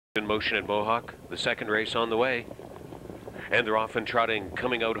In motion at Mohawk, the second race on the way. And they're off and trotting.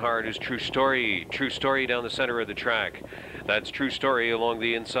 Coming out hard is True Story. True Story down the center of the track. That's True Story along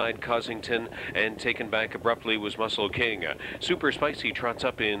the inside, Cossington, and taken back abruptly was Muscle King. Super Spicy trots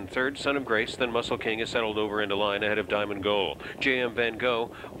up in third, Son of Grace, then Muscle King is settled over into line ahead of Diamond Goal. J.M. Van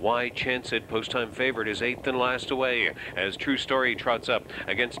Gogh, Why Chance It, post-time favorite, is eighth and last away as True Story trots up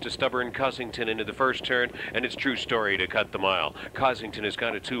against a stubborn Cossington into the first turn, and it's True Story to cut the mile. Cossington has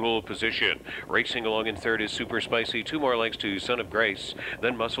got a two-hole position. Racing along in third is Super Spicy, 2 more lengths to Son of Grace,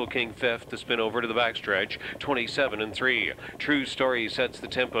 then Muscle King fifth, the spin over to the backstretch, 27 and 3. True Story sets the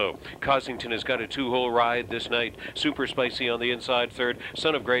tempo. Cossington has got a two-hole ride this night. Super Spicy on the inside third.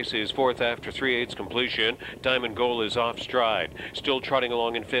 Son of Grace is fourth after 3/8 completion. Diamond Goal is off stride. Still trotting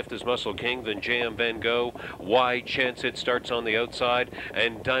along in fifth is Muscle King, then J.M. Van Gogh. Why Chance It starts on the outside,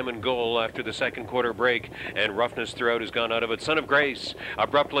 and Diamond Goal after the second quarter break, and roughness throughout has gone out of it. Son of Grace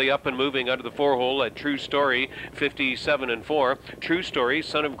abruptly up and moving out of the four-hole at True Story, 57 and 4. True Story,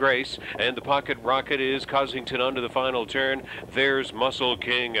 Son of Grace, and the pocket rocket is Cossington onto the final turn. There's Muscle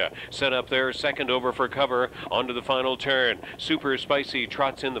King set up there, second over for cover onto the final turn. Super Spicy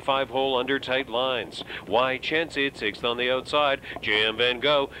trots in the 5-hole under tight lines. Why Chance It, sixth on the outside. J.M. Van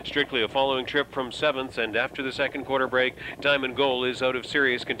Gogh, strictly a following trip from seventh, and after the second quarter break, Diamond Goal is out of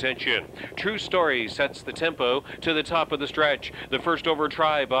serious contention. True Story sets the tempo to the top of the stretch. The first over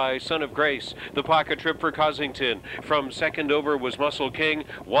try by Son of Grace. The pocket trip for Cossington. From second over was Muscle King.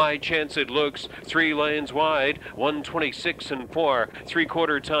 Why Chance It looks 3 lanes wide, 1:26 and 4,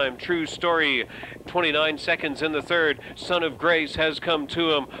 3/4 time. True Story, 29 seconds in the third. Son of Grace has come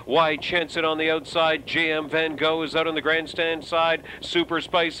to him. Why Chance It on the outside. J.M. Van Gogh is out on the grandstand side. Super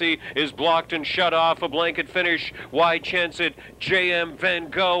Spicy is blocked and shut off. A blanket finish. Why Chance It. J.M. Van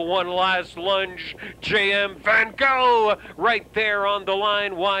Gogh, one last lunge. J.M. Van Gogh right there on the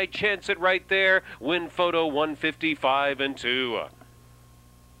line. Why Chance It right there. Win photo 155 and 2.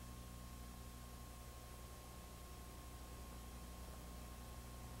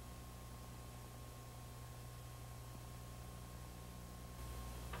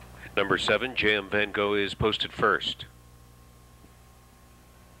 Number 7, J.M. Van Gogh is posted first.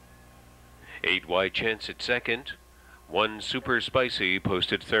 8, Why Chance It second. 1, Super Spicy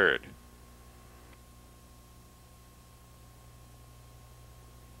posted third.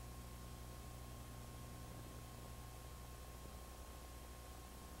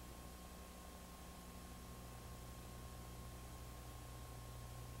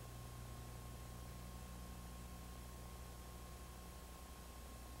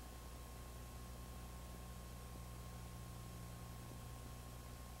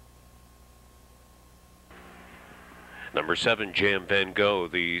 Number 7, J.M. Van Gogh,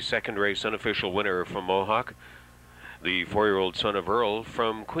 the second race unofficial winner from Mohawk. The 4-year-old son of Earl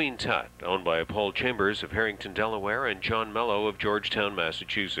from Queen Tut, owned by Paul Chambers of Harrington, Delaware, and John Mello of Georgetown,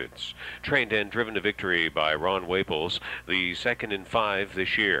 Massachusetts. Trained and driven to victory by Ron Waples, the second in 5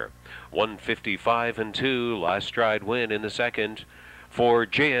 this year. 155 and 2, last stride win in the second for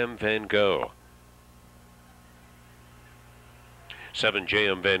J.M. Van Gogh. 7,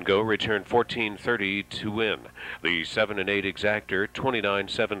 J.M. Van Gogh returned 14.30 to win. The 7 and 8 exactor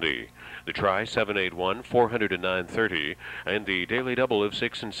 29.70. The try 781 409.30, and the daily double of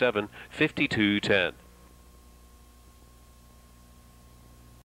 6 and 7 52 tenths.